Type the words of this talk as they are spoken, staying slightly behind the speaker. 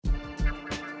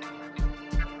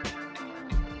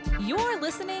You're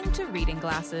listening to Reading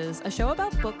Glasses, a show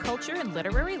about book culture and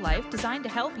literary life designed to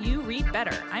help you read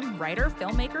better. I'm writer,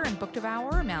 filmmaker, and book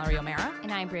devourer Mallory O'Mara.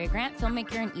 And I'm Bria Grant,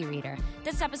 filmmaker and e-reader.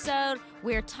 This episode,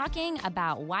 we're talking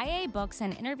about YA books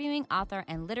and interviewing author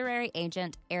and literary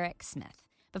agent Eric Smith.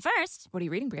 But first... What are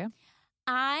you reading, Bria?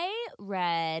 I'm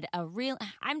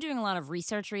doing a lot of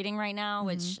research reading right now,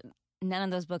 which none of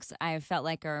those books I felt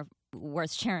like are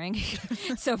worth sharing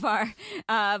so far,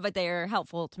 but they are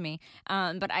helpful to me.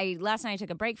 But last night I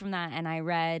took a break from that and I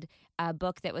read a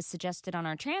book that was suggested on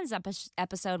our trans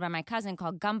episode by my cousin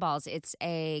called Gumballs. It's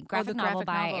a graphic novel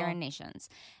by Aaron Nations.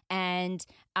 And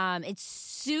it's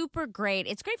super great.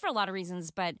 It's great for a lot of reasons,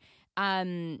 but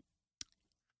so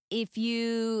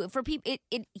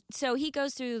he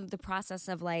goes through the process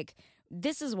of like,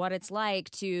 this is what it's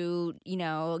like to,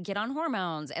 get on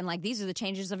hormones and like these are the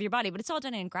changes of your body, but it's all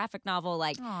done in graphic novel,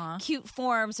 like cute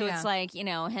form. So it's like,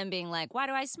 him being like, why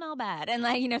do I smell bad? And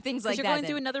like, things like that. You're going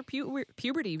through another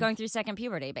puberty. Going through second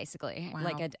puberty, basically,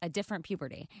 like a different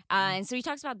puberty. And so he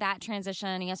talks about that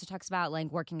transition. He also talks about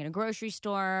like working in a grocery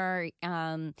store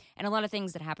and a lot of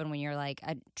things that happen when you're like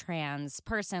a trans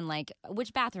person, like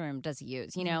which bathroom does he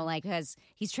use, like because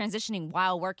he's transitioning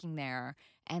while working there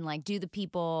and like do the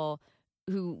people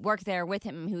who work there with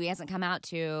him, who he hasn't come out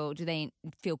to, do they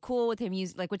feel cool with him?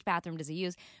 Like, which bathroom does he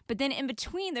use? But then in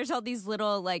between, there's all these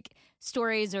little like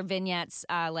stories or vignettes,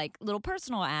 like little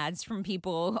personal ads from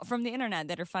people from the internet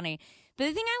that are funny. But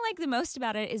the thing I like the most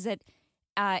about it is that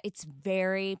it's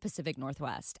very Pacific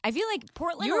Northwest. I feel like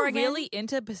Portland, Oregon. You're really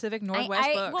into Pacific Northwest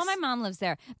books. Well, my mom lives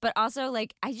there, but also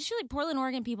like I just feel like Portland,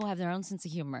 Oregon people have their own sense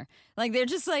of humor. Like they're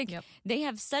just like they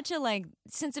have such a like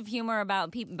sense of humor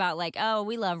about people about like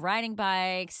we love riding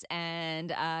bikes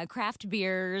and craft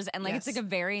beers and like it's like a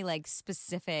very like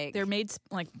specific. They're made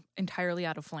like entirely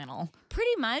out of flannel,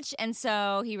 pretty much. And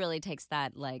so he really takes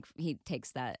that Like,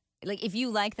 if you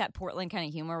like that Portland kind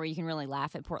of humor where you can really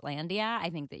laugh at Portlandia,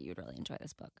 I think that you'd really enjoy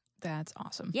this book. That's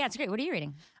awesome. Yeah, it's great. What are you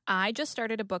reading? I just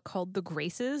started a book called The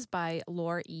Graces by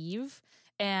Laura Eve.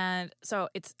 And so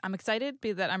I'm excited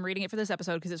that I'm reading it for this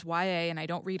episode because it's YA and I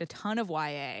don't read a ton of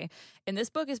YA. And this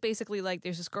book is basically like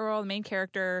there's this girl, the main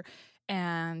character,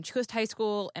 and she goes to high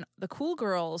school, and the cool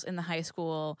girls in the high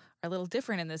school are a little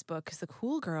different in this book because the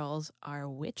cool girls are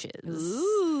witches.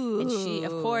 Ooh. And she,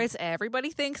 of course, everybody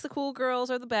thinks the cool girls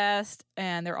are the best,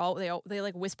 and they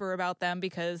like whisper about them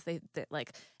because they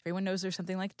like everyone knows there's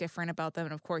something like different about them,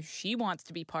 and of course she wants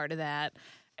to be part of that.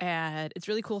 And it's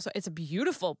really cool. So it's a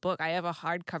beautiful book. I have a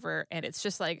hardcover, and it's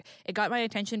just like it got my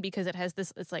attention because it has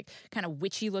this. It's like kind of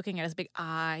witchy looking. It has a big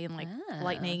eye and like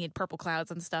lightning and purple clouds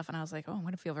and stuff. And I was like, I'm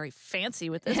going to feel very fancy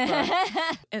with this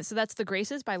book. And so that's The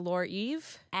Graces by Laura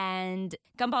Eve and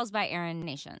Gumballs by Aaron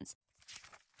Nations.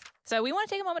 So we want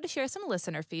to take a moment to share some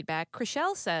listener feedback.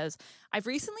 Chriselle says, I've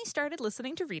recently started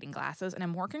listening to Reading Glasses and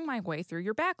I'm working my way through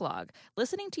your backlog.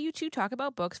 Listening to you two talk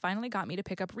about books finally got me to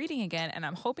pick up reading again, and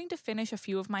I'm hoping to finish a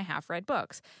few of my half-read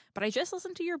books. But I just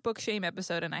listened to your book shame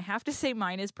episode, and I have to say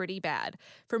mine is pretty bad.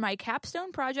 For my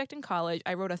capstone project in college,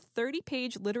 I wrote a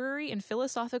 30-page literary and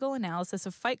philosophical analysis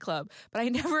of Fight Club, but I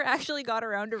never actually got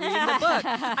around to reading the book.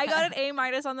 I got an A-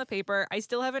 on the paper. I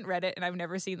still haven't read it, and I've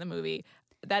never seen the movie.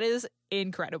 That is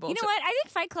incredible. You know what? I think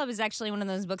Fight Club is actually one of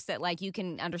those books that like you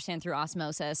can understand through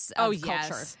osmosis of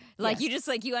culture. Like you just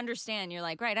like you understand. You're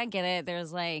like, right, I get it.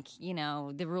 There's like,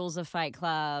 the rules of Fight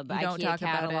Club, IKEA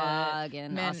catalog,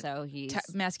 and also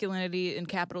masculinity and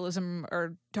capitalism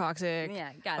are toxic.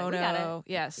 Yeah, got it. Oh we no, got it.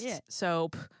 yes, yeah.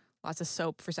 Soap, lots of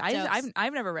soap for.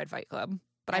 I've never read Fight Club,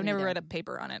 but I've never read a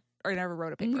paper on it, or never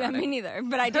wrote a paper on it. Me neither.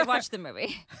 But I did watch the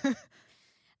movie.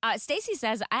 Stacy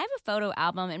says, I have a photo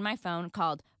album in my phone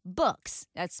called Books.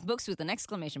 That's books with an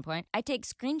exclamation point. I take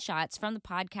screenshots from the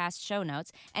podcast show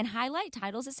notes and highlight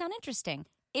titles that sound interesting.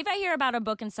 If I hear about a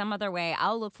book in some other way,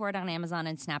 I'll look for it on Amazon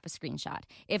and snap a screenshot.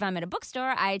 If I'm at a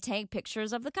bookstore, I take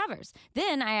pictures of the covers.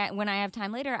 Then, when I have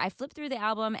time later, I flip through the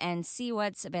album and see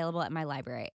what's available at my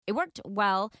library. It worked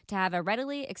well to have a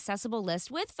readily accessible list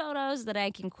with photos that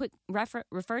I can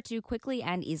refer to quickly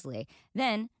and easily.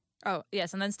 Then... Oh,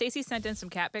 yes. And then Stacy sent in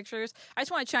some cat pictures. I just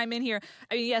want to chime in here.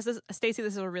 I mean, yes, Stacy,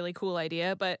 this is a really cool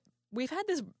idea, but we've had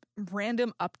this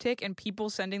random uptick in people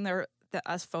sending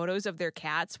us photos of their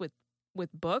cats with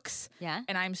books. Yeah.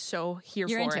 And I'm so here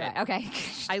You're for into it. Okay.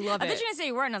 I love it. I thought you were going to say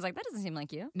you weren't, and I was like, that doesn't seem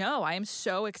like you. No, I am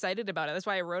so excited about it. That's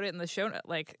why I wrote it in the show,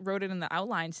 wrote it in the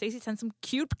outline. Stacey sent some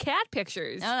cute cat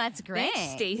pictures. Oh, that's great.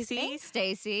 Thanks, Stacey. Thanks,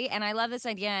 Stacey. And I love this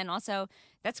idea. And also,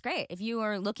 That's great. If you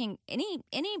are looking, any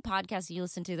podcast you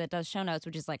listen to that does show notes,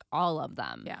 which is like all of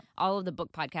them. Yeah. All of the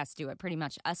book podcasts do it, pretty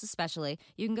much, us especially.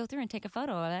 You can go through and take a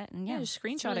photo of it. And just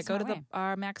screenshot it. Go to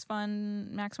our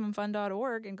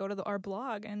MaximumFun.org and go to our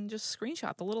blog and just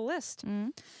screenshot the little list.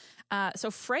 Mm-hmm.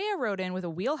 So Freya wrote in with a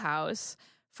wheelhouse.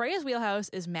 Freya's wheelhouse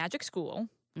is magic school,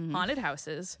 haunted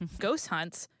houses, ghost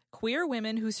hunts, queer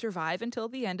women who survive until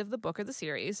the end of the book or the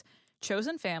series,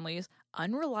 chosen families,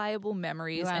 unreliable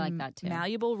memories, and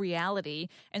malleable reality,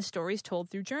 and stories told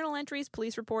through journal entries,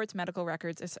 police reports, medical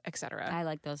records, etc. I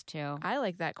like those too. I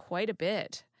like that quite a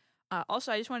bit.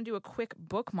 Also, I just want to do a quick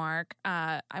bookmark.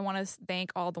 I want to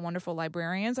thank all the wonderful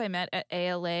librarians I met at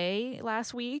ALA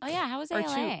last week. Oh, yeah. How was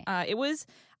ALA? It was...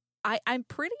 I'm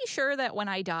pretty sure that when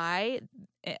I die,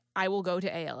 I will go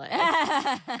to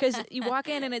ALA because you walk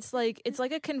in and it's like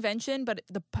a convention, but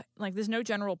there's no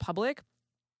general public.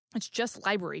 It's just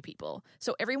library people.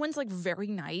 So everyone's like very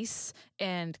nice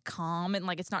and calm and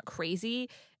like it's not crazy.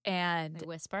 And they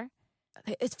whisper.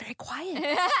 It's very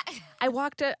quiet.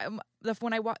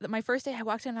 My first day I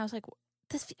walked in and I was like,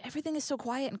 everything is so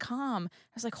quiet and calm.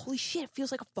 I was like, holy shit, it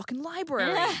feels like a fucking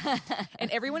library. And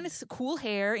everyone has cool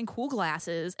hair and cool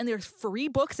glasses, and there's free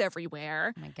books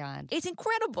everywhere. Oh my God. It's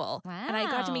incredible. Wow. And I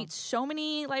got to meet so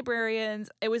many librarians.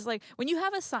 It was like, when you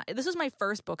have this was my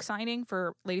first book signing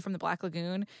for Lady from the Black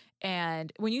Lagoon.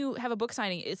 And when you have a book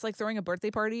signing, it's like throwing a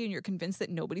birthday party and you're convinced that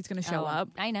nobody's going to show up.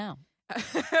 I know.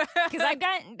 Because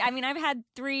I've had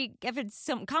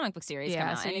some comic book series come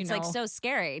out, and it's like so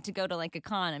scary to go to like a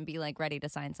con and be like ready to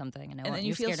sign something, and then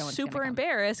you feel super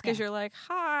embarrassed because you're like,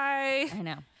 hi. I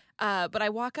know. But I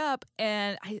walk up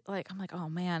and I'm like, oh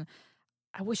man,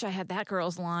 I wish I had that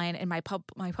girl's line. And my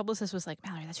publicist was like,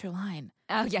 Mallory, that's your line.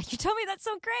 Oh yeah, you told me. That's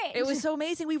so great. It was so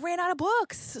amazing. We ran out of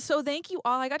books, so thank you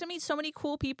all. I got to meet so many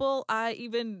cool people. I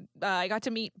got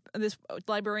to meet this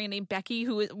librarian named Becky,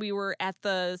 who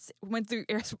went through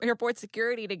airport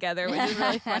security together, which is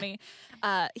really funny.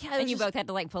 And you both had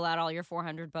to like pull out all your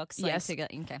 400 books. Yes. Okay.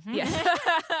 Yes.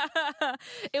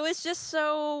 It was just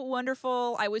so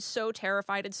wonderful. I was so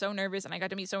terrified and so nervous, and I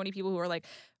got to meet so many people who were like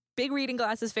big reading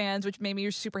glasses fans, which made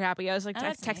me super happy. I was like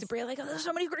texting Bria like, oh, there's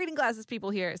so many reading glasses people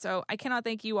here. So I cannot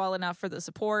thank you all enough for the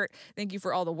support. Thank you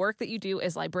for all the work that you do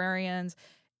as librarians.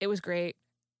 It was great.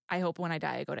 I hope when I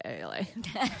die, I go to ALA.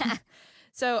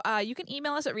 So you can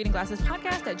email us at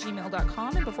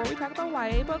readingglassespodcast@gmail.com. And before we talk about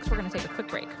YA books, we're going to take a quick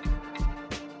break.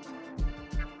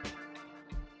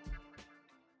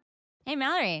 Hey,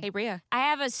 Mallory. Hey, Bria. I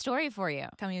have a story for you.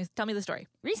 Tell me the story.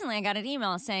 Recently, I got an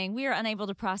email saying we are unable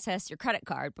to process your credit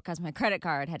card because my credit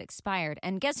card had expired.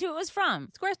 And guess who it was from?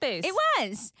 Squarespace. It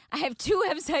was. I have 2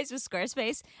 websites with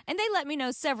Squarespace, and they let me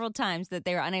know several times that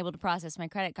they were unable to process my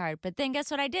credit card. But then guess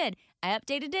what I did? I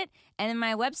updated it, and then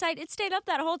my website, it stayed up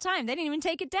that whole time. They didn't even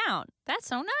take it down. That's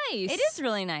so nice. It is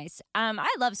really nice.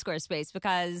 I love Squarespace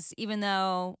because even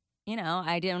though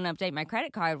I didn't update my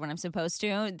credit card when I'm supposed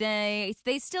to, they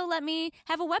still let me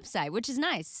have a website, which is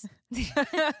nice.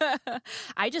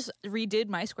 I just redid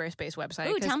my Squarespace website.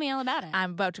 Ooh, tell me all about it.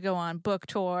 I'm about to go on book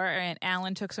tour, and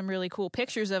Alan took some really cool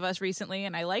pictures of us recently,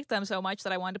 and I liked them so much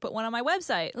that I wanted to put one on my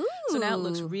website. Ooh. So now it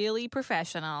looks really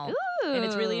professional. Ooh. And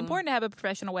it's really important to have a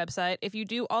professional website if you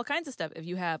do all kinds of stuff. If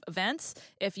you have events,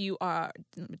 if you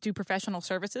do professional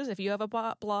services, if you have a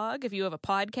blog, if you have a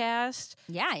podcast.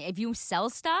 Yeah, if you sell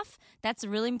stuff, that's a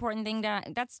really important thing.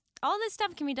 All this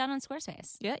stuff can be done on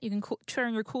Squarespace. Yeah, you can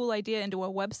turn your cool idea into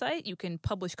a website. You can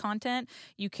publish content.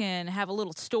 You can have a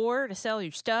little store to sell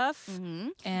your stuff. Mm-hmm.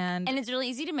 And it's really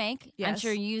easy to make. Yes. I'm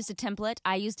sure you used a template.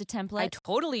 I used a template. I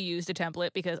totally used a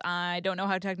template because I don't know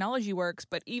how technology works.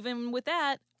 But even with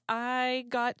that, I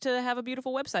got to have a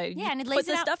beautiful website. Yeah, and it lays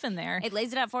the stuff in there. It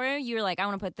lays it out for you. You're like, I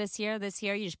want to put this here, this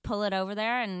here. You just pull it over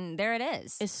there, and there it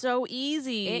is. It's so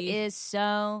easy. It is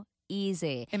so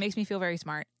easy. It makes me feel very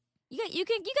smart. You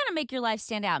got to make your life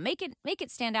stand out. Make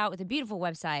it stand out with a beautiful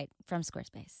website from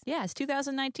Squarespace. Yeah, it's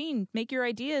 2019. Make your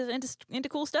ideas into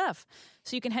cool stuff.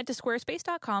 So you can head to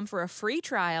squarespace.com for a free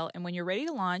trial, and when you're ready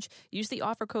to launch, use the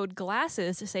offer code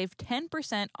GLASSES to save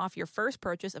 10% off your first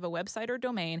purchase of a website or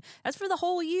domain. That's for the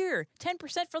whole year.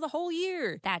 10% for the whole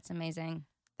year. That's amazing.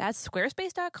 That's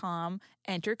squarespace.com.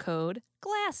 Enter code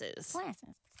GLASSES.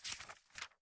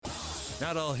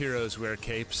 Not all heroes wear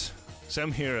capes.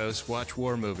 Some heroes watch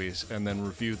war movies and then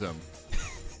review them.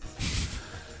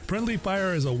 Friendly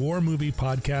Fire is a war movie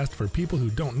podcast for people who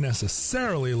don't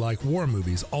necessarily like war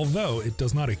movies, although it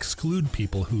does not exclude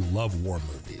people who love war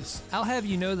movies. I'll have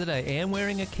you know that I am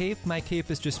wearing a cape. My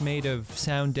cape is just made of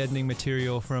sound-deadening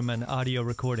material from an audio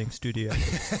recording studio.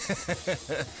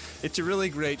 It's a really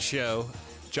great show.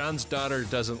 John's daughter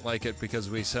doesn't like it because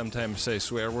we sometimes say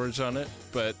swear words on it,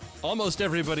 but almost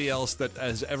everybody else that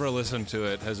has ever listened to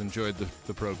it has enjoyed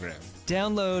the program.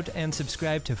 Download and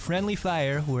subscribe to Friendly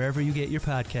Fire wherever you get your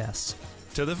podcasts.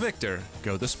 To the victor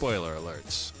go the spoiler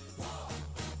alerts.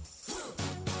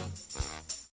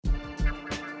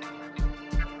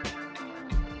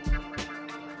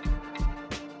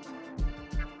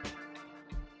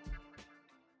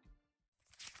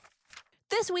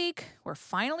 This week, we're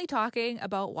finally talking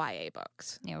about YA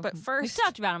books. Yeah, but first, we've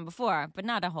talked about them before, but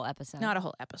not a whole episode. Not a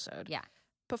whole episode. Yeah.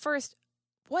 But first,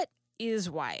 what is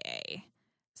YA?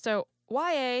 So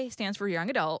YA stands for young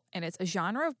adult, and it's a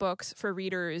genre of books for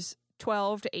readers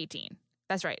 12 to 18.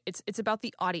 That's right. It's about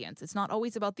the audience. It's not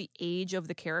always about the age of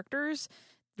the characters.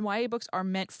 YA books are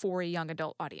meant for a young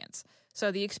adult audience. So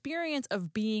the experience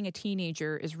of being a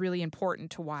teenager is really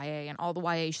important to YA and all the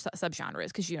YA subgenres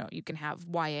because, you can have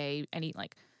YA, any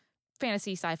like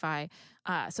fantasy, sci-fi.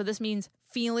 So this means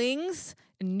feelings,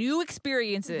 new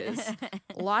experiences,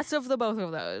 lots of both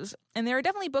of those. And there are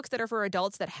definitely books that are for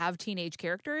adults that have teenage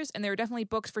characters, and there are definitely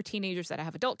books for teenagers that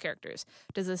have adult characters.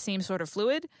 Does this seem sort of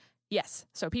fluid? Yes.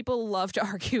 So people love to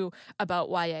argue about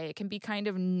YA. It can be kind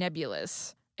of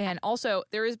nebulous. And also,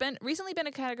 there has recently been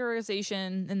a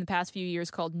categorization in the past few years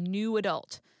called new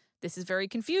adult. This is very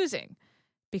confusing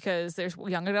because there's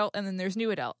young adult and then there's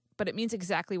new adult, but it means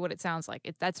exactly what it sounds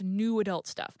like. That's new adult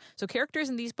stuff. So characters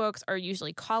in these books are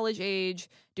usually college age,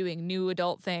 doing new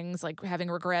adult things like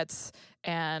having regrets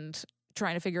and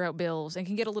trying to figure out bills, and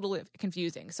can get a little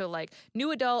confusing. So like new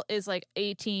adult is like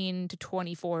 18 to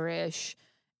 24-ish,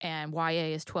 and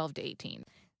YA is 12 to 18.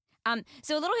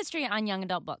 So a little history on young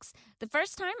adult books. The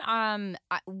first time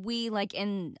we, like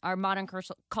in our modern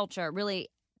culture, really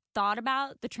thought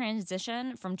about the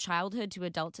transition from childhood to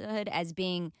adulthood as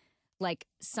being like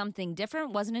something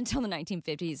different wasn't until the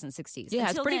 1950s and 60s. Yeah, until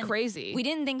it's pretty then, crazy. We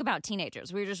didn't think about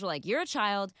teenagers. We were just like, you're a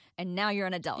child and now you're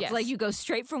an adult. Yes. Like you go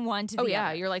straight from one to the other.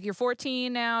 Oh yeah, you're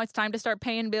 14 now. It's time to start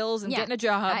paying bills and getting a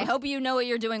job. I hope you know what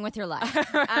you're doing with your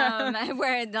life.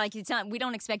 Where like we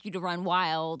don't expect you to run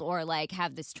wild or like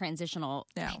have this transitional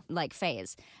like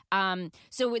phase.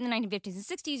 So in the 1950s and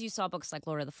 60s, you saw books like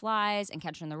Lord of the Flies and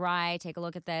Catcher in the Rye. Take a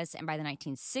look at this. And by the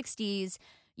 1960s,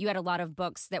 you had a lot of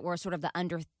books that were sort of the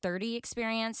under 30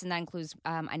 experience, and that includes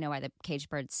I Know Why the Caged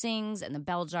Bird Sings and The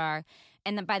Bell Jar.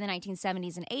 And then by the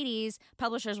 1970s and 80s,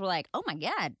 publishers were like, "Oh my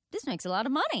God, this makes a lot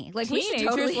of money!" Like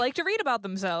teenagers like to read about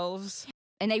themselves.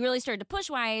 And they really started to push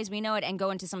YA as we know it and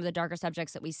go into some of the darker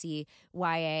subjects that we see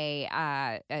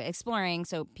YA exploring.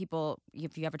 So people,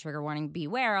 if you have a trigger warning,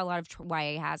 beware. A lot of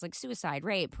YA has like suicide,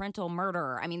 rape, parental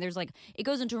murder. I mean, there's like, it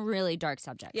goes into really dark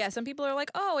subjects. Yeah, some people are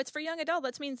like, oh, it's for young adult.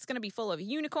 That means it's going to be full of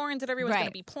unicorns that everyone's going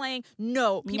to be playing.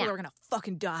 No, people are going to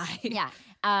fucking die. Yeah.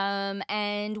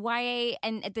 And YA,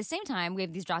 and at the same time, we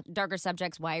have these darker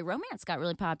subjects. YA romance got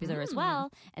really popular as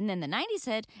well. And then the 90s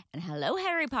hit, and hello,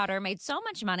 Harry Potter made so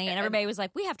much money, and everybody was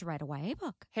like, we have to write a YA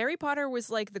book. Harry Potter was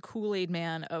like the Kool-Aid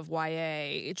man of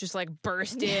YA. It just like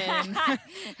burst in.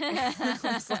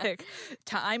 It's like,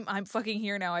 I'm fucking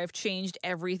here now. I have changed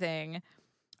everything.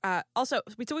 Also,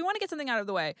 so we want to get something out of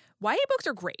the way. YA books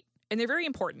are great. And they're very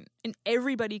important, and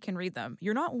everybody can read them.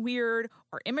 You're not weird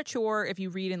or immature if you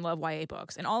read and love YA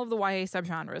books. And all of the YA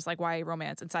subgenres, like YA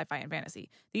romance and sci-fi and fantasy,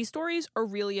 these stories are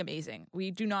really amazing.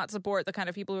 We do not support the kind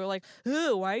of people who are like,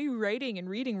 oh, why are you writing and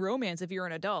reading romance if you're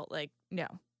an adult? Like, no,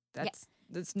 that's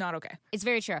That's not okay. It's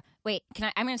very true. Wait,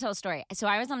 I'm going to tell a story. So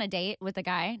I was on a date with a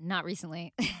guy, not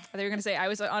recently. I thought you were going to say I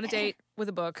was on a date with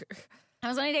a book. I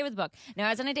was on a date with a book. No, I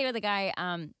was on a date with a guy.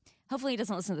 Hopefully he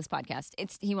doesn't listen to this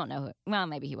podcast. He won't know who. Well,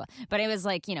 maybe he will. But it was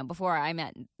like, before I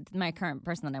met my current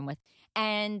person that I'm with.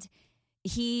 And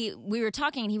we were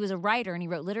talking, and he was a writer, and he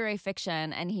wrote literary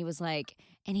fiction, and he was like,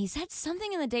 and he said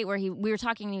something in the date where we were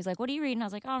talking, and he was like, what are you reading? I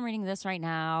was like, oh, I'm reading this right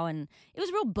now. And it was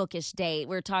a real bookish date.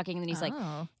 We were talking, and then he's like,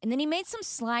 and then he made some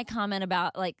sly comment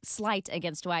about, like, slight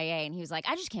against YA, and he was like,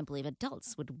 I just can't believe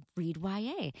adults would read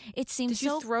YA. It seems Did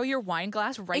you throw your wine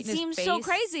glass right in his face? It seems so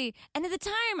crazy. And at the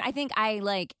time, I think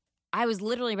I was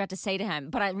literally about to say to him,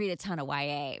 but I read a ton of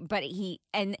YA.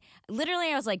 And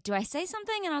literally I was like, do I say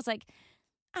something? And I was like,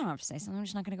 I don't have to say something. I'm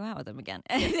just not going to go out with him again.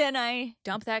 And then I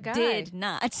dump that guy. Did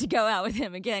not go out with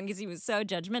him again because he was so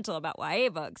judgmental about YA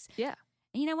books. Yeah.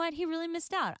 And you know what? He really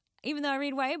missed out. Even though I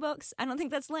read YA books, I don't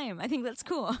think that's lame. I think that's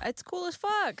cool. It's cool as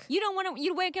fuck. You don't want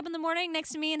you to wake up in the morning next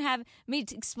to me and have me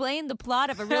explain the plot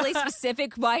of a really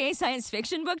specific YA science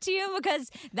fiction book to you because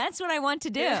that's what I want to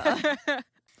do. Yeah.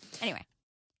 Anyway.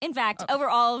 In fact,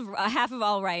 overall, half of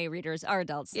all YA readers are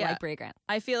adults, like Brea Grant.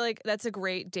 I feel like that's a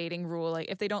great dating rule. Like,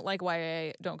 if they don't like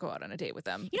YA, don't go out on a date with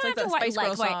them. You It's don't like have the to Spice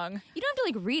Girl song. You don't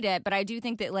have to read it, but I do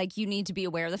think that like you need to be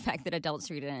aware of the fact that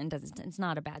adults read it and it's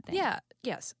not a bad thing. Yeah.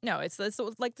 Yes. No. It's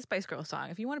like the Spice Girl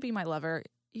song. If you want to be my lover,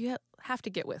 you have to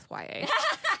get with YA,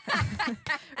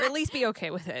 or at least be okay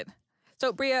with it.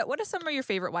 So, Brea, what are some of your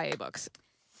favorite YA books?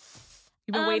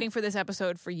 You've been waiting for this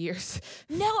episode for years.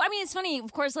 No, I mean, it's funny.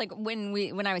 Of course, like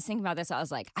when I was thinking about this, I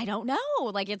was like, I don't know.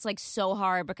 Like, it's like so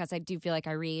hard because I do feel like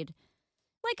I read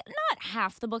like not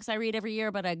half the books I read every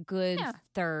year, but a good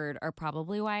third are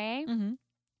probably YA. Mm-hmm.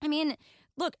 I mean,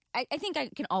 look, I think I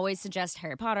can always suggest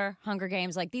Harry Potter, Hunger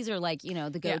Games. Like, these are like, you know,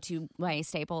 the go-to YA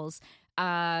staples.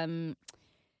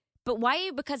 But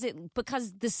YA,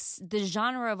 because the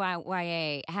genre of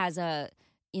YA has a,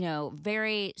 you know,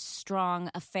 very strong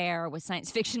affair with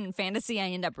science fiction and fantasy. I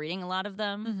end up reading a lot of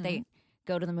them. Mm-hmm. They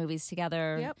go to the movies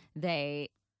together. Yep. They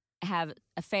have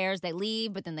affairs. They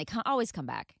leave, but then they always come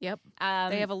back. Yep.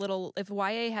 They have a little. If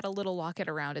YA had a little locket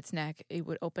around its neck, it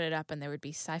would open it up, and there would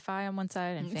be sci-fi on one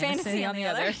side and fantasy on the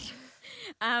other.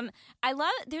 I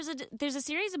love. There's a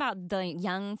series about the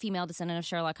young female descendant of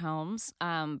Sherlock Holmes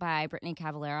by Brittany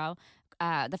Cavallaro.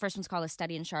 The first one's called A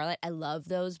Study in Charlotte. I love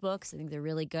those books. I think they're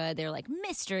really good. They're like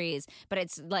mysteries, but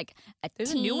it's like There's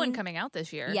a new one coming out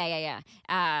this year. Yeah.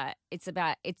 It's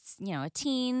you know, a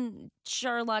teen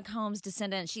Sherlock Holmes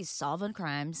descendant. She's solving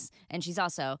crimes, and she's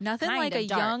also Nothing like a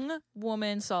dark. young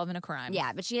woman solving a crime.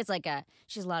 Yeah, but she has a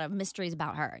lot of mysteries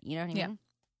about her. You know what I mean?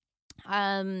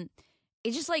 Yeah.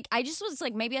 It's just like I just was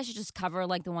like maybe I should just cover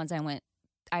like the ones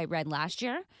I read last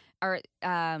year. Or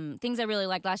things I really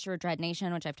liked last year were Dread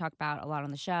Nation, which I've talked about a lot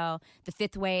on the show. The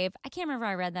Fifth Wave. I can't remember if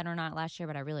I read that or not last year,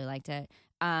 but I really liked it.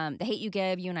 The Hate You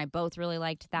Give. You and I both really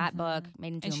liked that book.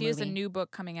 Made into and a she movie. has a new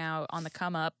book coming out on the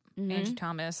come up. Angie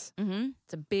Thomas. Mm-hmm.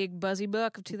 It's a big buzzy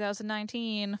book of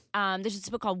 2019. There's this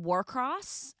book called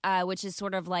Warcross, which is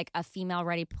sort of like a female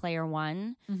Ready Player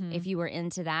One. If you were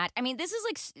into that, I mean, this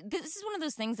is one of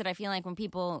those things that I feel like when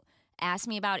people ask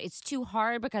me about, it's too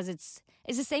hard because it's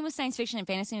the same with science fiction and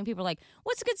fantasy. When people are like,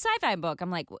 "What's a good sci-fi book?" I'm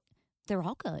like, they're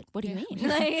all good. What do you mean?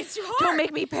 Like, it's too hard. Don't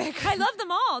make me pick. I love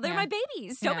them all. They're my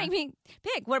babies. Don't make me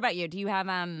pick. What about you? Do you have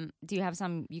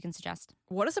some you can suggest?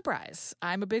 What a surprise.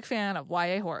 I'm a big fan of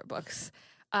YA horror books.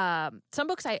 Some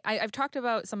books I've talked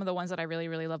about some of the ones that I really,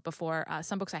 really love before.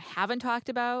 Some books I haven't talked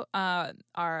about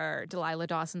are Delilah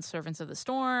Dawson's Servants of the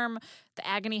Storm, The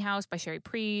Agony House by Sherry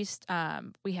Priest.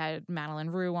 We had Madeline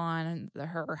Rue on.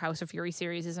 Her House of Fury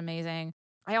series is amazing.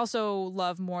 I also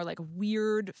love more like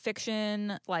weird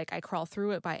fiction, like I Crawl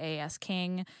Through It by A.S.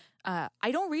 King.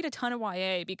 I don't read a ton of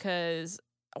YA because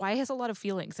YA has a lot of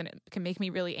feelings and it can make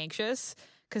me really anxious.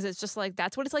 Because it's just like,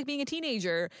 that's what it's like being a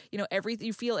teenager. You know,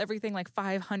 you feel everything like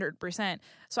 500%.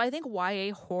 So I think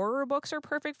YA horror books are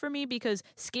perfect for me because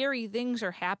scary things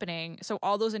are happening. So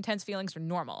all those intense feelings are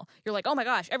normal. You're like, oh my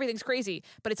gosh, everything's crazy.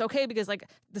 But it's okay because like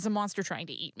there's a monster trying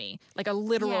to eat me. Like a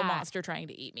literal monster trying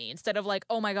to eat me. Instead of like,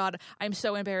 oh my God, I'm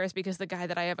so embarrassed because the guy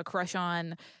that I have a crush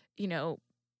on, you know,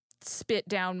 spit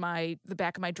down the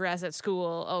back of my dress at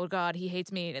school. Oh God, he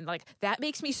hates me. And like that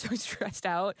makes me so stressed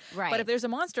out. Right. But if there's a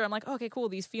monster, I'm like, okay, cool.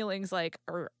 These feelings like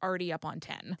are already up on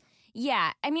 10.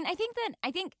 Yeah. I mean, I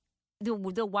think the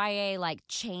YA like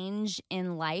change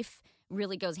in life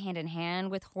really goes hand in hand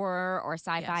with horror or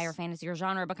sci-fi or fantasy or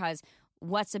genre because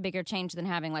what's a bigger change than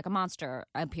having like a monster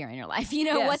appear in your life? You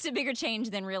know, what's a bigger change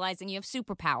than realizing you have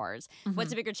superpowers?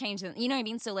 What's a bigger change than, you know what I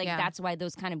mean? So like that's why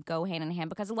those kind of go hand in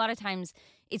hand because a lot of times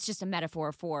it's just a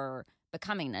metaphor for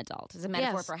becoming an adult. It's a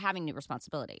metaphor for having new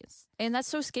responsibilities. And that's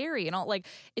so scary. And all like,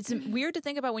 it's weird to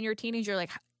think about when you're a teenager, like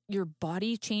your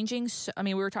body changing. So, I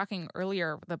mean, we were talking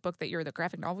earlier, the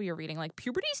graphic novel you're reading, like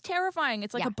puberty's terrifying.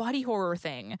 It's like a body horror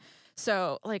thing.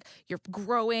 So like you're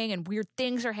growing and weird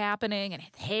things are happening and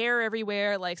hair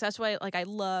everywhere. Like so that's why like I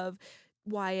love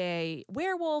YA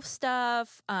werewolf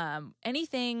stuff,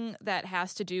 anything that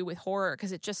has to do with horror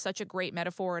because it's just such a great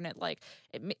metaphor and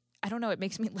I don't know, it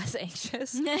makes me less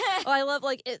anxious. I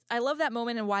love that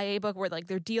moment in YA book where like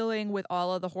they're dealing with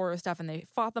all of the horror stuff and they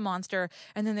fought the monster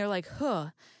and then they're like,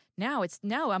 now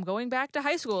I'm going back to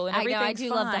high school and everything's fine. I do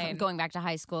love going back to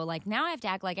high school. Like now I have to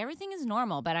act like everything is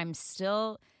normal, but I'm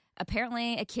still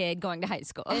apparently a kid going to high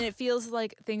school. And it feels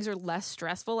like things are less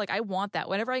stressful. Like I want that.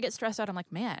 Whenever I get stressed out, I'm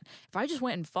like, man, if I just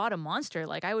went and fought a monster,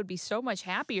 like I would be so much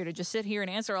happier to just sit here and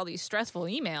answer all these stressful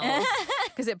emails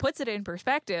because it puts it in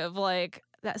perspective. Like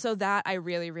that. So that I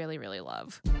really, really, really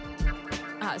love.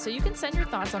 So you can send your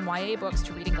thoughts on YA books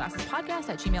to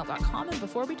readingglassespodcast@gmail.com. And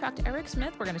before we talk to Eric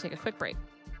Smith, we're going to take a quick break.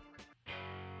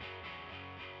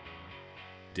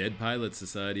 Dead Pilot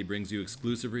Society brings you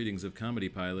exclusive readings of comedy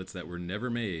pilots that were never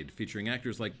made, featuring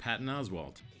actors like Patton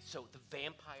Oswalt. So the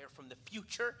vampire from the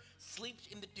future sleeps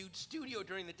in the dude's studio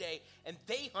during the day, and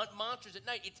they hunt monsters at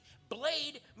night. It's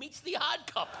Blade meets The Odd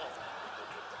Couple.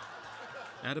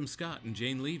 Adam Scott and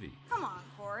Jane Levy. Come on,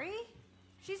 Corey.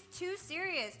 She's too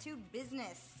serious, too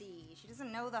business-y. She doesn't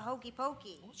know the hokey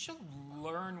pokey. Well, she'll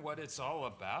learn what it's all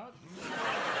about.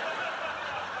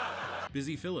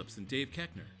 Busy Phillips and Dave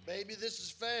Keckner. Baby, this is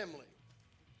family.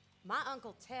 My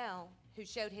Uncle Tell, who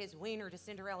showed his wiener to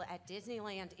Cinderella at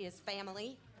Disneyland, is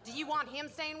family. Do you want him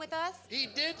staying with us? He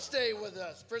did stay with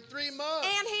us for 3 months.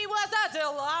 And he was a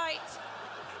delight.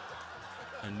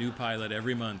 A new pilot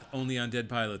every month, only on Dead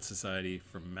Pilot Society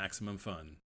for maximum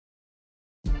fun.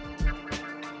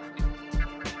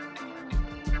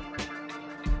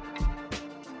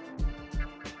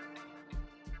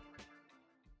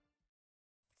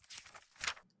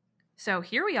 So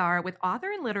here we are with author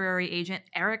and literary agent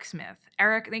Eric Smith.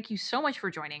 Eric, thank you so much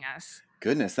for joining us.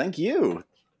 Goodness, thank you.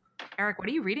 Eric, what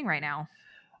are you reading right now?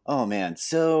 Oh, man.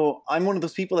 So I'm one of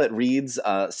those people that reads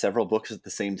several books at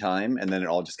the same time, and then it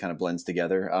all just kind of blends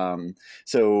together.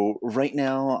 So right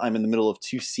now I'm in the middle of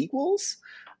 2 sequels.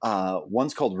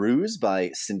 One's called Ruse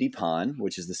by Cindy Pon,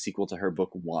 which is the sequel to her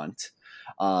book Want.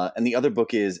 And the other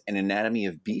book is An Anatomy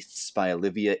of Beasts by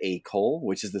Olivia A. Cole,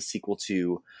 which is the sequel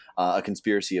to A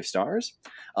Conspiracy of Stars.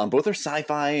 Both are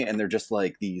sci-fi, and they're just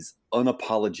like these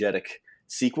unapologetic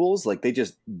sequels. Like they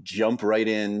just jump right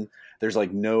in. There's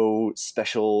like no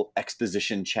special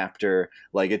exposition chapter.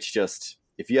 Like it's just,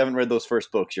 if you haven't read those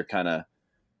first books, you're kind of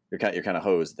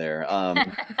hosed there.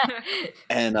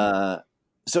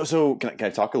 So can I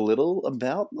talk a little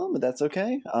about them? If that's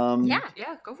okay. Yeah,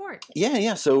 go for it.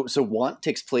 Yeah. So Want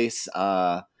takes place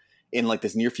in like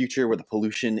this near future where the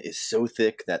pollution is so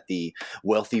thick that the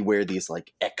wealthy wear these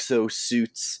like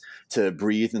exosuits to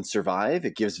breathe and survive.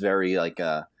 It gives very like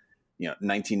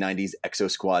 1990s Exo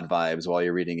Squad vibes while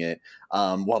you're reading it,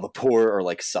 while the poor are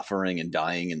like suffering and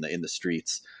dying in the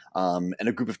streets. And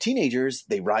a group of teenagers,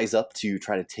 they rise up to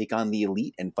try to take on the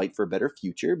elite and fight for a better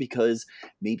future because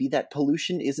maybe that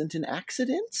pollution isn't an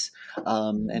accident,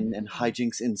 and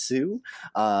hijinks ensue.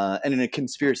 And in A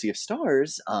Conspiracy of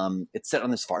Stars, it's set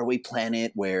on this faraway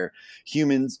planet where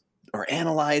humans are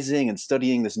analyzing and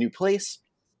studying this new place.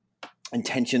 And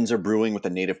tensions are brewing with the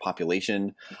native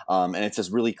population. And it's this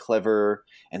really clever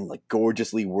and like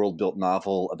gorgeously world-built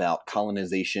novel about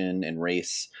colonization and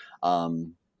race.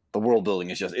 The world building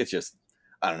is just,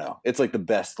 I don't know. It's like the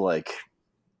best like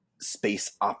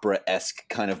space opera-esque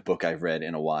kind of book I've read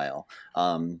in a while.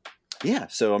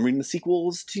 So I'm reading the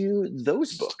sequels to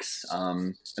those books.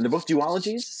 And they're both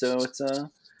duologies. So it's,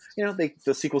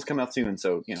 the sequels come out soon.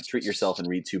 So, treat yourself and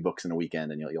read 2 books in a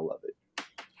weekend and you'll love it.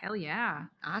 Hell yeah.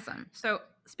 Awesome. So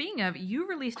speaking of, you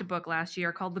released a book last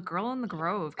year called The Girl in the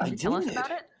Grove. Can you tell us about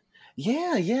it?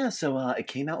 Yeah. So it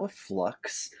came out with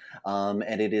Flux, and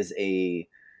it is a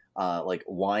like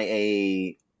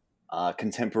YA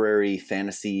contemporary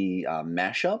fantasy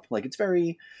mashup. Like it's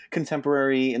very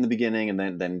contemporary in the beginning, and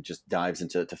then just dives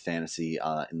into fantasy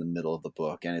in the middle of the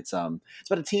book. And it's about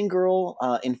a teen girl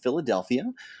in Philadelphia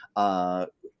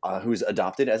who's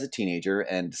adopted as a teenager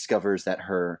and discovers that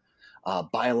her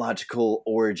biological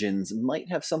origins might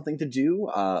have something to do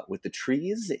with the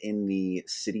trees in the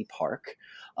city park.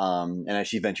 And as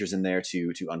she ventures in there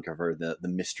to uncover the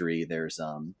mystery, there's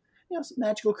some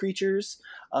magical creatures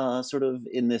sort of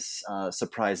in this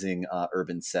surprising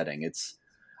urban setting.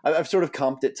 I've sort of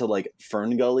comped it to like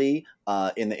Fern Gully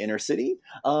in the inner city,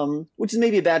 which is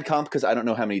maybe a bad comp because I don't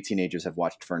know how many teenagers have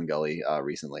watched Fern Gully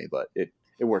recently, but it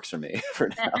works for me for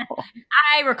now.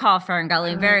 I recall Fern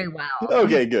Gully very well.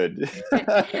 Okay, good.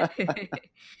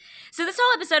 So this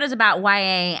whole episode is about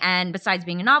YA, and besides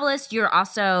being a novelist, you're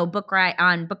also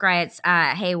on Book Riot's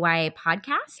Hey YA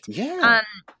podcast. Yeah.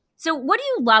 So what do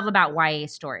you love about YA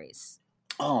stories?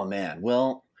 Oh, man.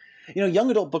 Well, young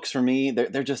adult books for me,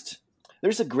 they're just,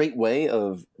 there's a great way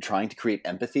of trying to create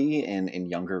empathy in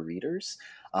younger readers.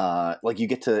 Like you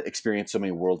get to experience so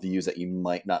many worldviews that you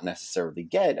might not necessarily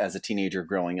get as a teenager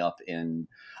growing up in,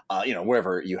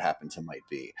 wherever you happen to might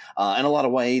be. And a lot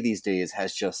of YA these days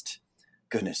has just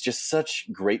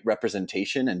such great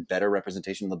representation and better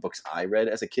representation than the books I read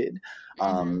as a kid.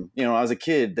 As a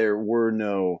kid, there were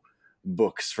no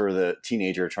books for the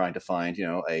teenager trying to find,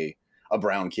 a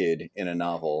brown kid in a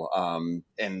novel.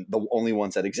 And the only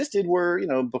ones that existed were,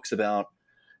 books about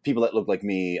people that looked like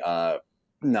me,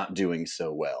 not doing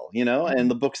so well,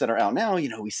 and the books that are out now,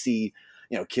 we see,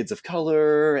 kids of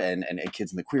color and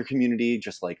kids in the queer community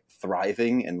just like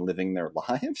thriving and living their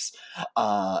lives.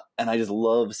 And I just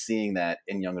love seeing that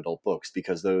in young adult books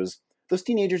because those those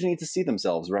teenagers need to see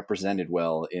themselves represented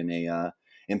well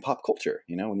in pop culture.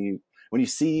 When you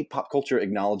see pop culture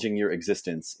acknowledging your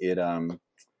existence, it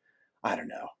I don't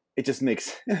know. It just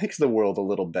makes the world a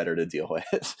little better to deal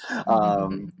with.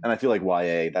 And I feel like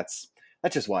YA, that's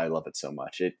just why I love it so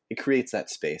much. It creates that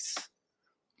space.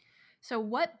 So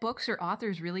what books or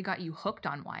authors really got you hooked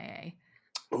on YA?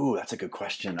 Ooh, that's a good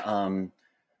question.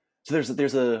 So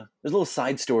there's a little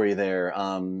side story there.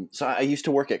 So I used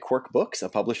to work at Quirk Books, a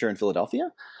publisher in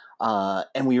Philadelphia.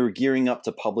 And we were gearing up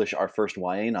to publish our first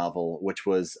YA novel, which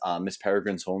was Miss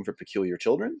Peregrine's Home for Peculiar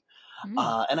Children.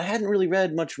 And I hadn't really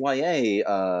read much YA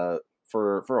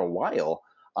for a while.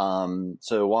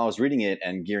 So while I was reading it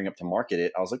and gearing up to market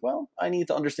it, I was like, well, I need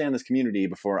to understand this community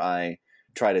before I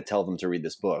try to tell them to read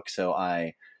this book. So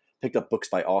I picked up books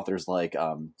by authors like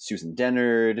Susan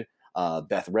Dennard,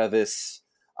 Beth Revis,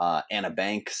 Anna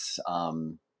Banks,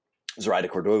 Zoraida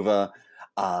Cordova.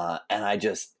 And I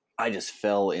just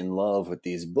fell in love with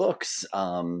these books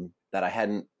that I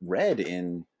hadn't read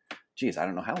in, I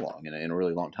don't know how long, in a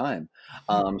really long time.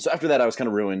 So after that, I was kind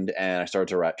of ruined, and I started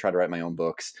to try to write my own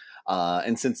books.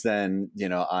 And since then,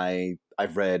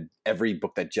 I've read every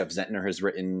book that Jeff Zentner has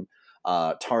written.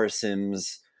 Tara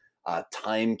Sims'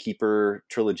 Timekeeper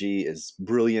trilogy is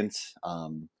brilliant.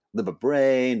 Libba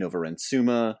Bray, Nova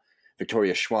Rensuma,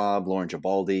 Victoria Schwab, Lauren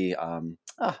Gibaldi.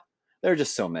 There are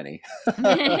just so many.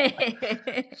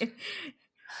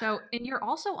 So, and you're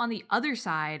also on the other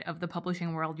side of the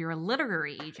publishing world. You're a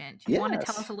literary agent. Do you want to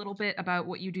tell us a little bit about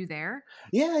what you do there?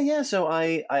 Yeah. So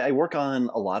I work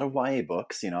on a lot of YA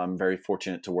books. I'm very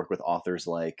fortunate to work with authors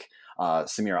like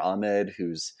Samira Ahmed,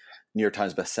 whose New York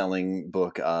Times bestselling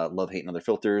book, Love, Hate, and Other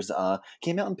Filters,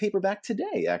 came out in paperback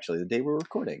today, actually, the day we're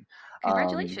recording.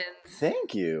 Congratulations.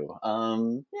 Thank you.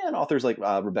 And authors like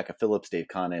Rebecca Phillips, Dave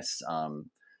Connis,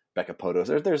 Becca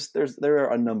Potos. There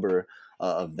are a number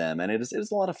of them, and it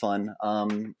is a lot of fun.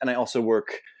 And I also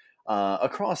work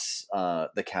across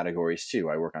the categories too.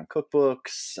 I work on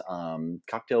cookbooks,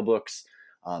 cocktail books,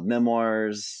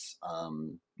 memoirs.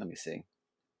 Let me see.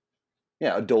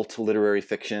 Yeah, adult literary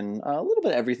fiction, a little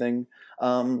bit of everything.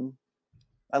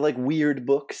 I like weird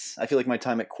books. I feel like my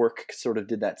time at Quirk sort of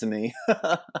did that to me.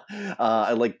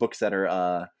 I like books that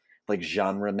are like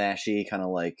genre mashy, kind of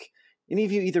like. Any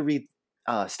of you either read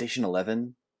Station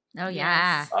 11? Oh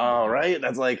yeah. Oh right,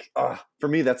 that's like for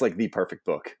me that's like the perfect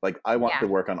book. Like I want to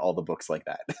work on all the books like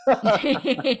that.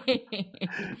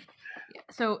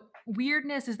 So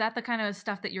weirdness, is that the kind of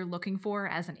stuff that you're looking for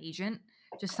as an agent?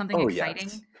 Just something exciting?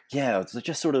 Yes. Yeah, it's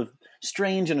just sort of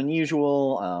strange and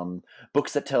unusual.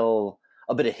 Books that tell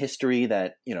a bit of history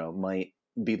that might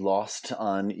be lost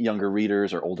on younger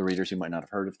readers or older readers who might not have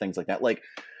heard of things like that. Like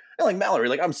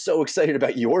Mallory, I'm so excited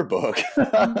about your book.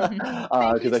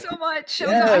 Thank you so much.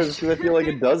 Because I feel like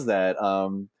it does that.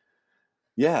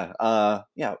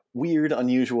 Weird,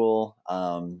 unusual,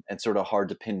 and sort of hard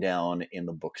to pin down in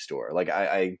the bookstore. Like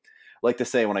I like to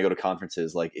say when I go to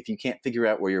conferences, like if you can't figure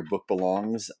out where your book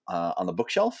belongs on the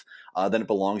bookshelf, then it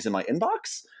belongs in my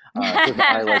inbox.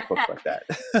 I like books like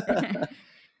that.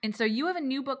 And so you have a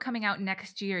new book coming out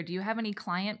next year. Do you have any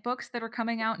client books that are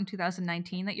coming out in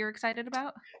 2019 that you're excited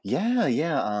about?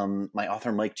 Yeah. My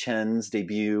author Mike Chen's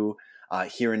debut,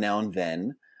 Here and Now and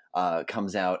Then,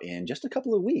 comes out in just a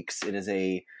couple of weeks. It is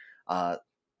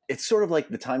it's sort of like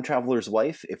The Time Traveler's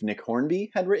Wife if Nick Hornby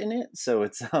had written it. So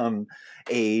it's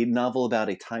a novel about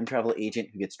a time travel agent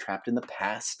who gets trapped in the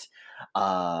past,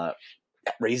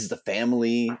 raises a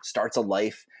family, starts a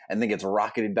life, and then gets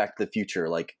rocketed back to the future,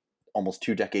 like almost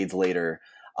 2 decades later,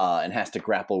 and has to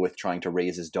grapple with trying to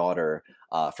raise his daughter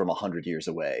from 100 years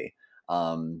away.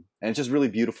 And it's just really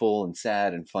beautiful and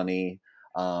sad and funny.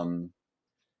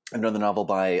 Another novel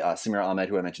by Samira Ahmed,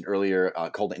 who I mentioned earlier,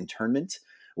 called Internment,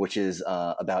 which is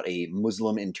about a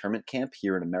Muslim internment camp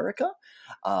here in America,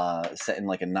 set in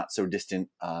like a not so distant,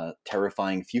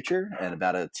 terrifying future, and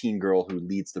about a teen girl who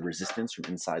leads the resistance from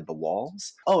inside the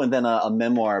walls. Oh, and then a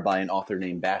memoir by an author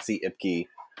named Bassie Ipke.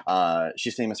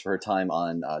 She's famous for her time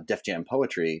on Def Jam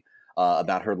Poetry,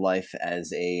 about her life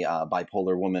as a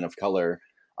bipolar woman of color,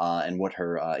 and what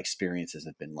her experiences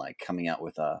have been like coming out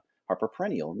with Harper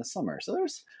Perennial in the summer. So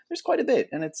there's quite a bit,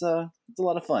 and it's a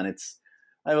lot of fun.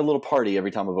 I have a little party every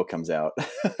time a book comes out.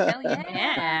 Hell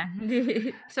yeah.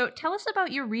 So tell us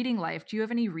about your reading life. Do you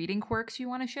have any reading quirks you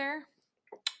want to share?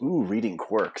 Ooh, reading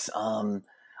quirks.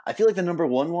 I feel like the number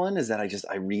one is that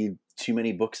I read too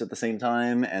many books at the same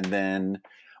time, and then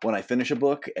when I finish a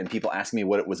book and people ask me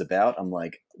what it was about, I'm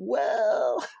like,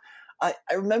 well, I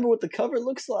remember what the cover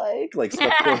looks like. Like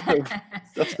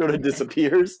stuff sort of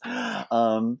disappears.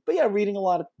 But yeah, reading a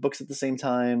lot of books at the same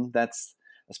time. That's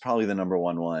probably the number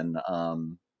one.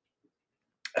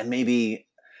 and maybe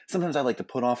sometimes I like to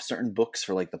put off certain books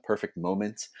for like the perfect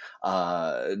moment,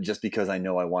 just because I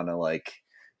know I want to like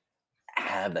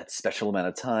have that special amount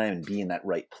of time and be in that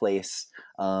right place.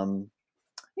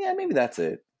 Yeah, maybe that's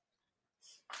it.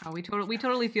 Oh, we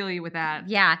totally feel you with that.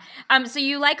 Yeah. So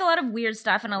you like a lot of weird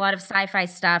stuff and a lot of sci-fi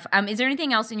stuff. Is there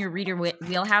anything else in your reader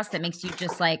wheelhouse that makes you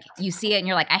just like, you see it and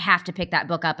you're like, I have to pick that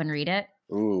book up and read it?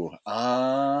 Ooh,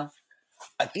 I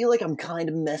feel like I'm kind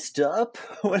of messed up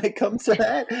when it comes to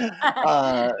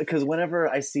that. Because whenever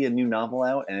I see a new novel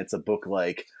out and it's a book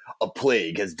like A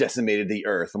Plague Has Decimated the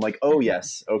Earth, I'm like, oh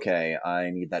yes, okay,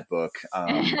 I need that book. Or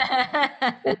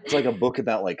it's like a book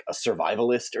about like a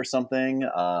survivalist or something.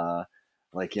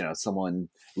 Like, you know, someone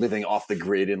living off the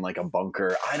grid in like a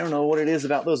bunker. I don't know what it is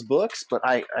about those books, but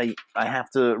I have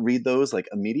to read those like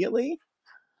immediately.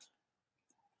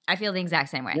 I feel the exact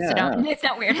same way. Yeah. So it's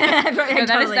not weird.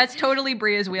 That's totally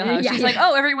Bria's wheelhouse. Yeah. She's like,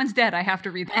 oh, everyone's dead. I have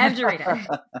to read that. I have to read it.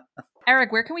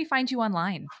 Eric, where can we find you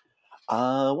online?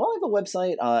 Well, I have a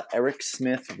website,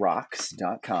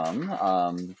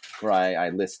 ericsmithrocks.com, where I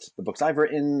list the books I've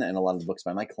written and a lot of the books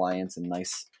by my clients and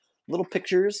nice little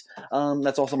pictures.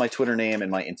 That's also my Twitter name and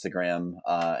my Instagram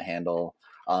handle.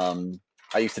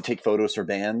 I used to take photos for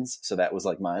bands, so that was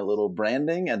like my little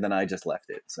branding, and then I just left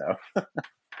it. So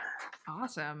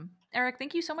awesome. Eric,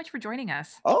 thank you so much for joining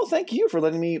us. Oh, thank you for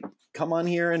letting me come on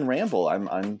here and ramble.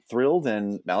 I'm thrilled,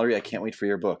 and Mallory, I can't wait for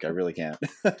your book. I really can't.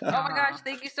 Oh my gosh,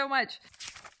 thank you so much.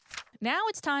 Now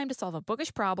it's time to solve a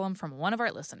bookish problem from one of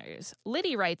our listeners.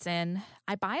 Liddy writes in,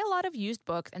 I buy a lot of used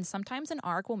books and sometimes an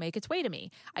ARC will make its way to me.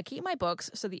 I keep my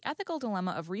books, so the ethical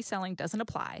dilemma of reselling doesn't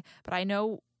apply, but I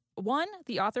know 1,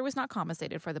 the author was not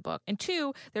compensated for the book, and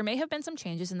 2, there may have been some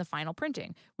changes in the final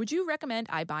printing. Would you recommend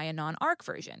I buy a non-ARC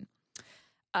version?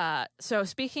 So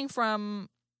speaking from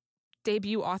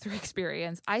debut author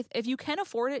experience, if you can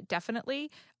afford it, definitely.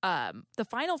 The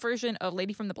final version of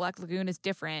Lady from the Black Lagoon is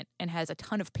different and has a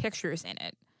ton of pictures in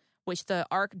it, which the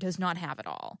ARC does not have at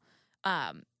all.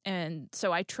 And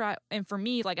so and for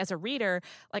me, like as a reader,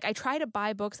 like I try to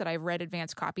buy books that I've read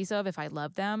advanced copies of if I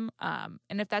love them.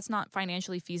 And if that's not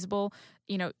financially feasible,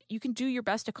 you know, you can do your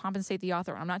best to compensate the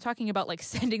author. I'm not talking about like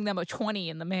sending them a 20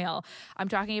 in the mail. I'm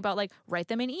talking about like write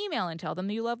them an email and tell them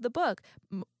you love the book.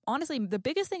 Honestly, the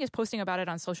biggest thing is posting about it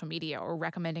on social media or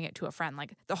recommending it to a friend.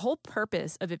 Like the whole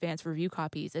purpose of advanced review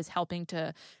copies is helping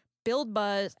to build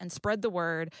buzz and spread the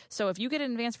word. So if you get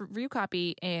an advanced review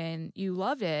copy and you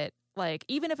love it, like,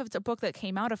 even if it's a book that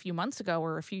came out a few months ago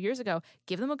or a few years ago,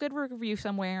 give them a good review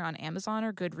somewhere on Amazon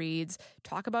or Goodreads,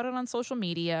 talk about it on social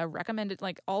media, recommend it.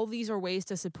 Like, all these are ways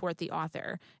to support the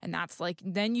author. And that's like,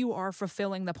 then you are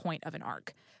fulfilling the point of an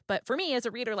ARC. But for me as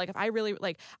a reader, like if I really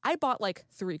I bought like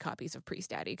 3 copies of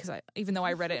Priest Daddy even though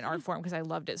I read it in ARC form because I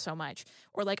loved it so much.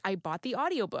 Or like I bought the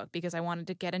audiobook because I wanted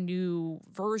to get a new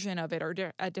version of it or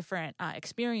a different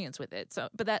experience with it. So,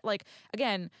 but that like,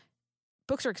 again,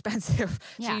 books are expensive,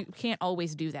 so you can't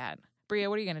always do that. Bria,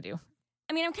 what are you going to do?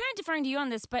 I mean, I'm kind of deferring to you on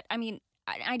this, but I mean,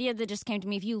 an idea that just came to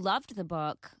me, if you loved the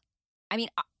book, I mean,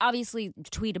 obviously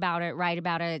tweet about it, write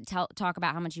about it, talk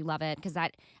about how much you love it, because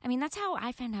that's how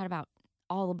I found out about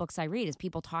all the books I read is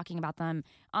people talking about them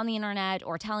on the internet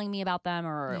or telling me about them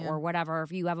or whatever.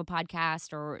 If you have a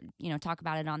podcast or, you know, talk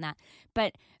about it on that.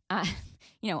 But,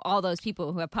 you know, all those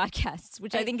people who have podcasts,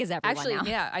 which I think is everyone Actually, now.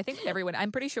 yeah, I think everyone.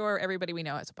 I'm pretty sure everybody we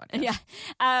know has a podcast. Yeah.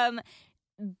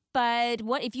 But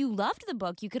what if you loved the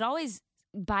book, you could always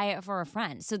buy it for a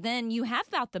friend. So then you have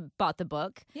bought the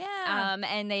book. Yeah.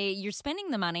 And you're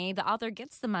spending the money, the author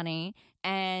gets the money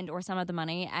or some of the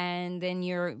money, and then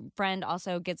your friend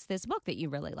also gets this book that you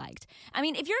really liked. I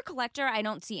mean, if you're a collector, I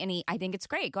don't see I think it's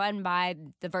great. Go ahead and buy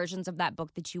the versions of that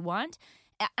book that you want.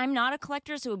 I'm not a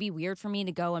collector, so it would be weird for me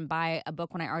to go and buy a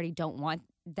book when I already don't want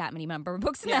that many number of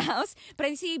books in the house, but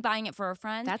I see buying it for a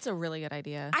friend. That's a really good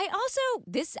idea.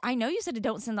 I know you said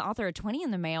don't send the author a 20 in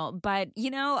the mail, but,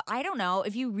 you know, I don't know.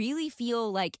 If you really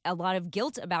feel like a lot of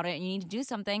guilt about it and you need to do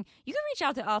something, you can reach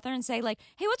out to the author and say, like,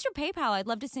 hey, what's your PayPal? I'd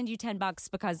love to send you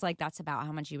 $10 because, like, that's about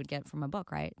how much you would get from a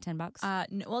book, right?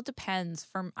 $10? Well, it depends.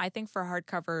 I think for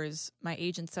hardcovers, my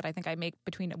agent said I think I make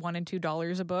between $1 and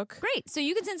 $2 a book. Great. So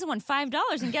you can send someone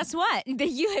 $5, and guess what?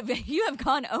 You have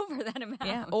gone over that amount.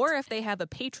 Yeah. Or if they have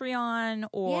a Patreon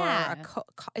or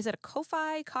is it a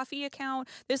Ko-Fi coffee account?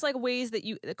 There's like ways that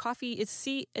the coffee is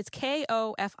it's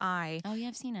KOFI. Oh yeah,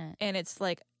 I've seen it. And it's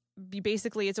like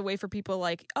basically it's a way for people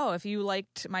like, oh, if you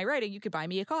liked my writing, you could buy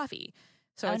me a coffee.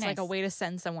 So it's like a way to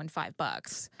send someone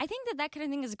 $5. I think that kind of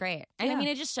thing is great. And I mean,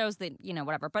 it just shows that, you know,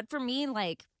 whatever. But for me,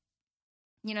 like,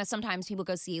 you know, sometimes people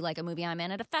go see like a movie I'm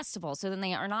in at a festival, so then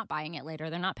they are not buying it later.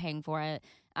 They're not paying for it.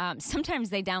 Sometimes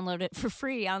they download it for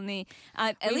free on the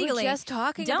We illegally. were just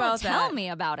talking Don't about tell that. me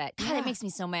about it. God, Yeah. it makes me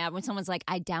so mad when someone's like,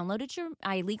 I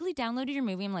legally downloaded your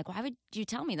movie. I'm like, why would you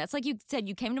tell me? That's like you said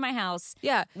you came to my house,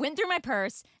 went through my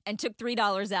purse, and took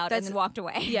 $3 out and then walked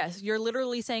away. Yes, you're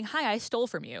literally saying, hi, I stole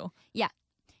from you. Yeah.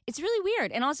 It's really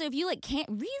weird. And also, if you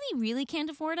really can't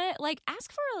afford it,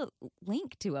 ask for a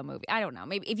link to a movie. I don't know.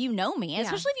 Maybe if you know me,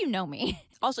 especially if you know me.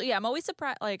 Also, I'm always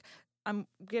surprised. I'm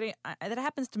getting that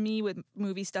happens to me with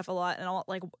movie stuff a lot, and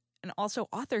and also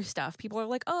author stuff. People are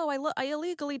like, "Oh, I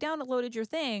illegally downloaded your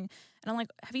thing," and I'm like,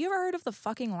 "Have you ever heard of the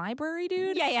fucking library,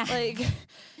 dude?" Yeah.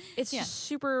 It's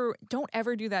super. Don't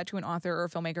ever do that to an author or a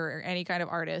filmmaker or any kind of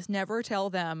artist. Never tell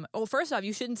them. Well, first off,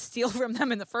 you shouldn't steal from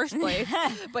them in the first place,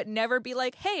 but never be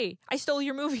like, "Hey, I stole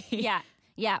your movie." Yeah.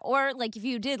 Yeah, or if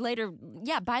you did later,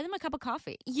 buy them a cup of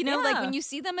coffee. When you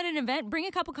see them at an event, bring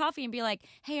a cup of coffee and be like,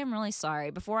 "Hey, I'm really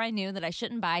sorry. Before I knew that I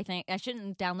shouldn't I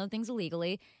shouldn't download things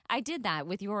illegally, I did that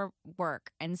with your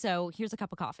work, and so here's a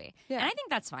cup of coffee." Yeah. And I think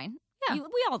that's fine. Yeah,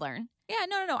 we all learn. Yeah,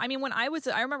 no. I mean,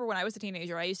 I remember when I was a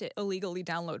teenager, I used to illegally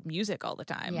download music all the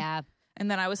time. Yeah. And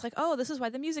then I was like, "Oh, this is why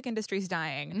the music industry's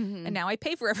dying," and now I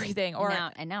pay for everything.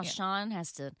 Now Sean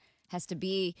has to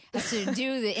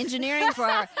do the engineering for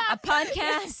a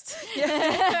podcast.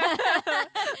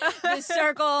 The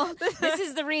circle. This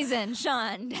is the reason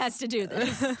Sean has to do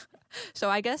this. So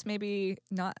I guess maybe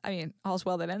not. I mean, all's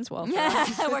well that ends well.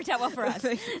 That worked out well for us.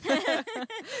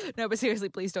 No, but seriously,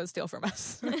 please don't steal from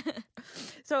us.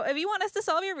 So if you want us to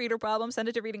solve your reader problem, send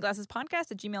it to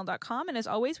readingglassespodcast@gmail.com. And as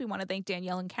always, we want to thank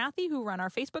Danielle and Kathy, who run our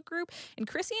Facebook group, and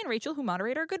Chrissy and Rachel, who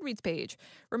moderate our Goodreads page.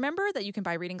 Remember that you can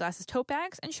buy Reading Glasses tote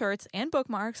bags and shirts and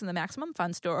bookmarks in the Maximum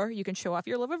Fun store. You can show off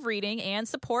your love of reading and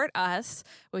support us,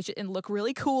 and look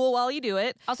really cool while you do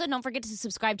it. Also, don't forget to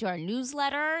subscribe to our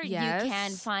newsletter. Yes. You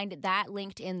can find that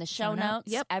linked in the show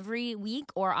notes every week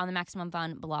or on the Maximum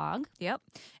Fun blog. Yep.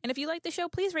 And if you like the show,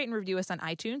 please rate and review us on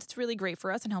iTunes. It's really great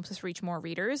for us and helps us reach more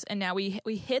readers. And now we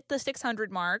hit the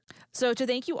 600 mark. So to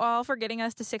thank you all for getting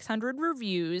us to 600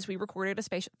 reviews, we recorded a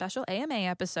special AMA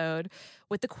episode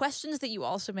with the questions that you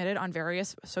all submitted on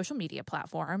various social media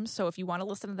platforms. So if you want to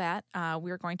listen to that,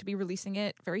 we're going to be releasing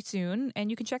it very soon,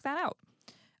 and you can check that out.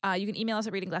 You can email us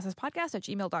at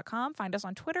readingglassespodcast@gmail.com. Find us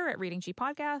on Twitter at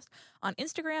readinggpodcast, on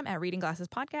Instagram at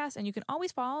readingglassespodcast, and you can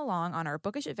always follow along on our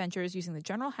bookish adventures using the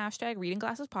general hashtag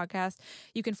readingglassespodcast.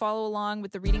 You can follow along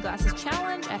with the Reading Glasses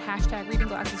Challenge at hashtag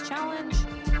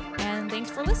readingglasseschallenge. And thanks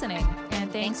for listening.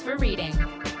 And thanks for reading.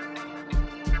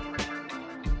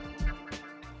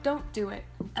 Don't do it,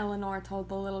 Eleanor told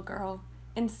the little girl.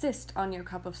 Insist on your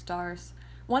cup of stars.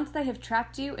 Once they have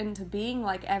trapped you into being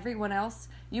like everyone else,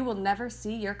 you will never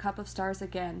see your cup of stars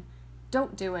again.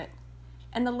 Don't do it.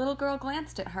 And the little girl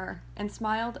glanced at her and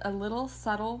smiled a little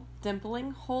subtle,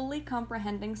 dimpling, wholly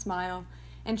comprehending smile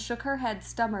and shook her head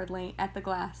stubbornly at the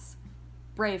glass.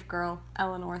 Brave girl,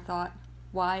 Eleanor thought.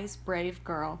 Wise, brave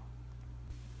girl.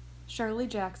 Shirley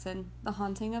Jackson, The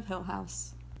Haunting of Hill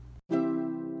House.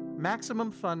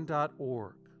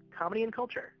 MaximumFun.org. Comedy and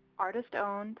culture. Artist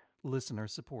owned. Listener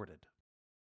supported.